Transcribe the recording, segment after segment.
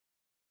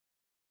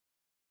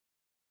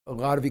A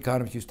lot of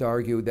economists used to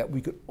argue that we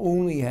could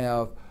only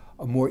have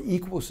a more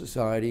equal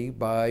society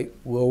by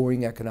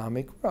lowering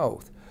economic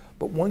growth.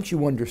 But once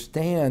you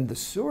understand the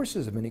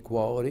sources of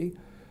inequality,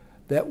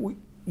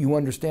 you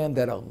understand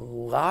that a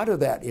lot of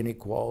that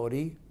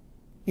inequality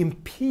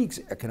impedes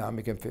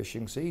economic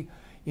efficiency,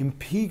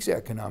 impedes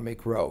economic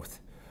growth.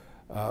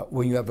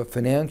 When you have a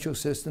financial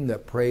system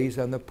that preys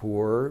on the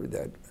poor,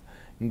 that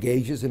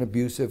engages in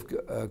abusive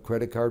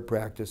credit card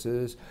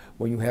practices,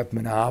 when you have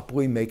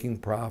monopoly making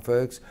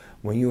profits,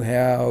 when you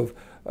have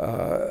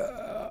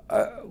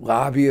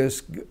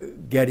lobbyists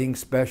getting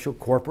special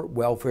corporate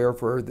welfare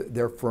for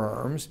their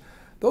firms,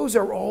 those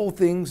are all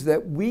things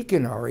that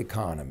weaken our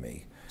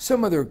economy.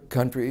 Some other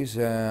countries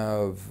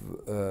have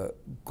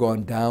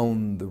gone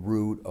down the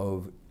route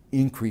of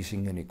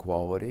increasing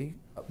inequality.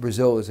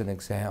 Brazil is an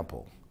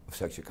example of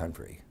such a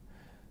country.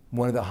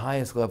 One of the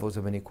highest levels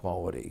of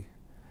inequality,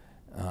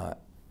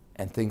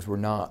 and things were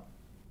not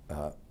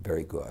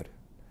very good.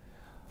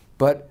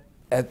 But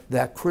at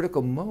that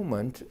critical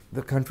moment,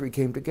 the country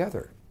came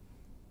together.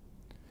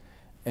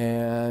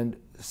 And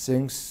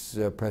since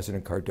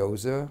President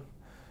Cardoso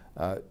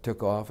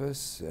took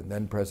office, and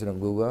then President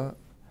Lula,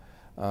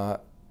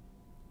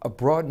 a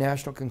broad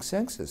national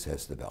consensus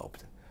has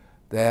developed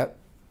that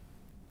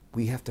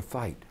we have to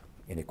fight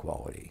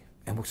inequality.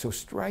 And what's so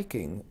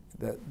striking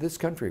that this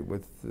country,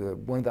 with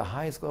one of the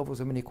highest levels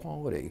of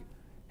inequality,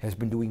 has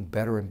been doing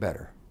better and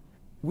better.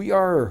 We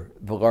are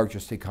the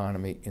largest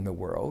economy in the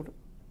world.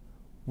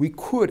 We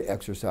could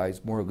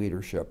exercise more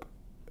leadership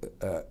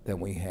than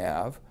we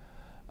have.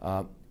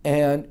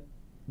 And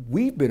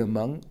we've been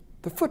among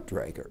the foot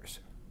draggers.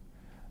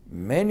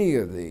 Many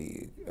of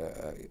the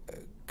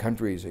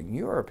countries in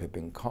Europe have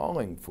been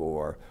calling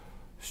for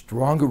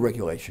stronger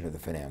regulation of the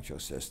financial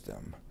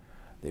system.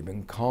 They've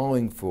been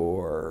calling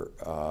for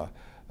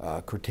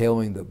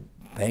curtailing the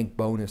bank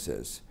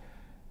bonuses.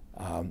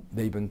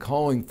 They've been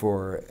calling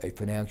for a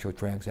financial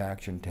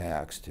transaction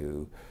tax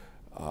to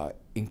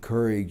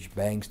encourage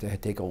banks to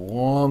take a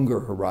longer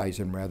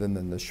horizon rather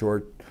than the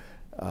short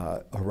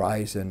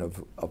horizon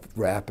of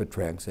rapid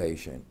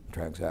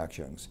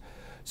transactions.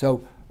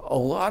 So a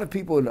lot of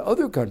people in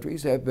other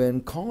countries have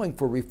been calling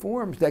for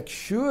reforms that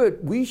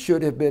we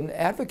should have been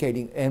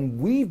advocating, and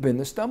we've been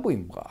the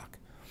stumbling block.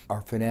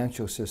 Our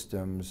financial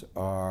systems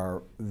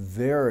are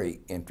very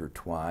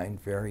intertwined,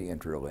 very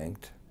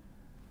interlinked,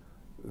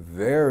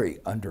 very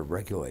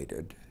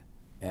underregulated,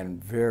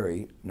 and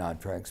very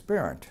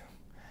non-transparent.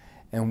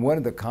 And one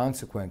of the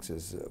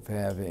consequences of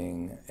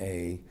having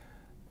a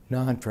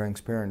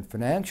non-transparent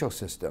financial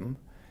system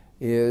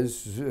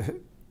is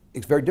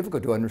it's very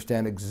difficult to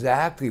understand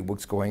exactly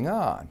what's going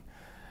on.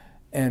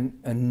 And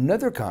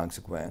another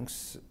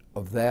consequence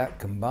of that,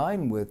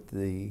 combined with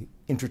the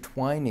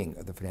intertwining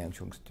of the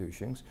financial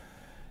institutions,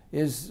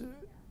 is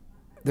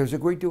there's a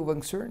great deal of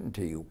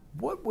uncertainty.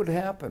 What would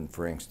happen,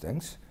 for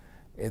instance,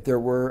 if there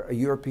were a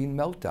European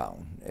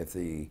meltdown, if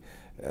the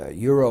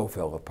euro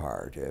fell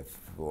apart, if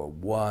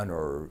one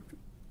or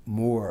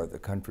more of the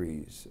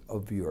countries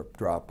of Europe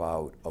drop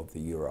out of the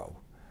euro?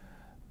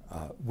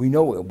 We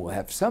know it will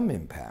have some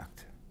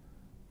impact,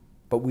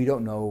 but we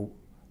don't know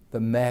the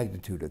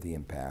magnitude of the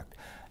impact.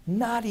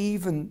 Not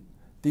even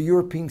the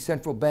European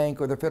Central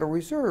Bank or the Federal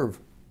Reserve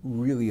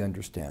really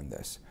understand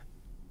this.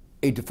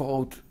 A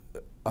default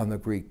on the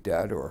Greek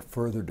debt, or a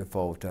further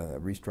default on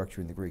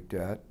restructuring the Greek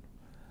debt,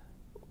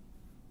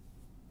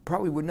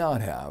 probably would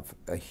not have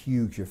a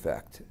huge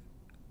effect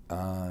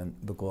on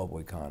the global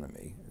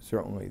economy.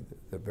 Certainly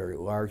the very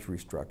large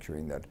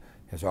restructuring that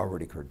has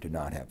already occurred did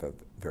not have a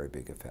very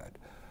big effect.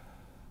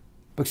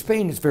 But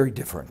Spain is very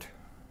different.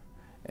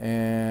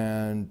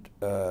 And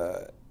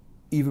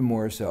even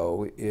more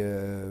so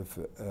if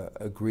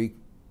Greece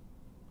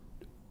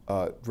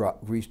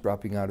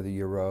dropping out of the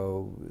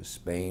euro,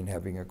 Spain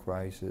having a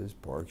crisis,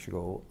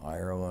 Portugal,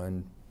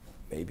 Ireland,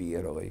 maybe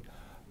Italy,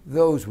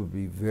 those would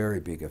be very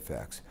big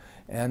effects.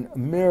 And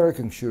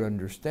Americans should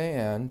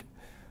understand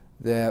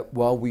that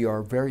while we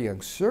are very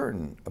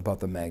uncertain about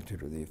the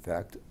magnitude of the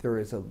effect, there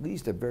is at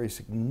least a very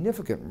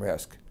significant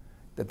risk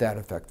that that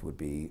effect would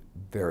be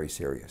very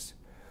serious.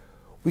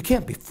 We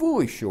can't be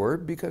fully sure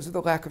because of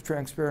the lack of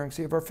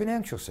transparency of our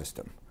financial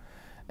system.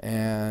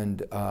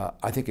 And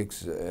I think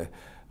it's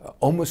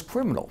almost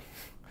criminal,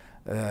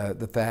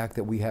 the fact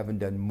that we haven't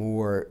done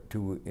more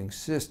to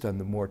insist on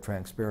the more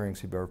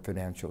transparency of our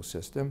financial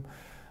system,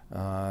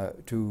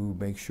 to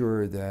make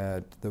sure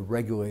that the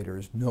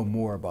regulators know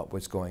more about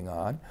what's going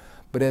on.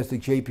 But as the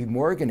JP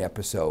Morgan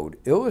episode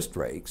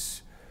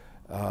illustrates,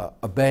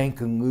 a bank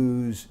can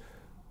lose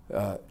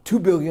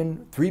 $2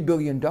 billion, $3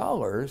 billion.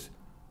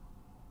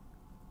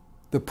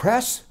 The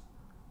press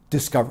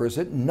discovers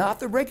it, not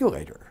the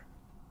regulator.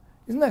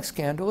 Isn't that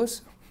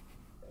scandalous?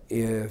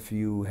 If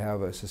you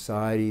have a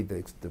society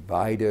that's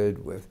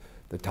divided with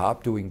the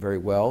top doing very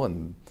well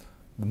and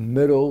the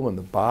middle and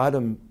the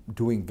bottom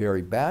doing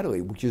very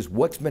badly, which is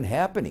what's been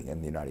happening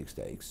in the United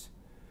States,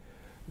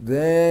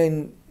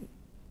 then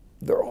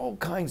there are all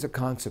kinds of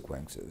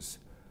consequences.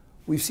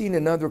 we've seen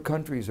in other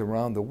countries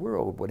around the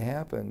world what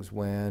happens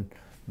when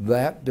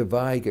that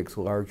divide gets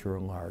larger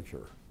and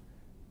larger.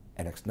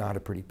 And it's not a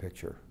pretty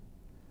picture.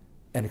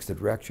 And it's the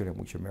direction in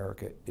which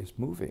America is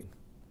moving.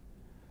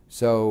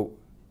 So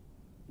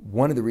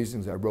one of the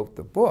reasons I wrote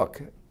the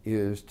book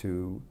is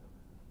to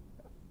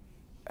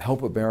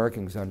help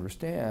Americans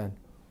understand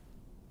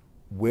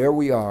where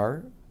we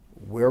are,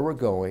 where we're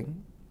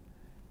going,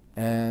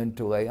 and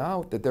to lay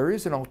out that there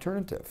is an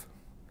alternative.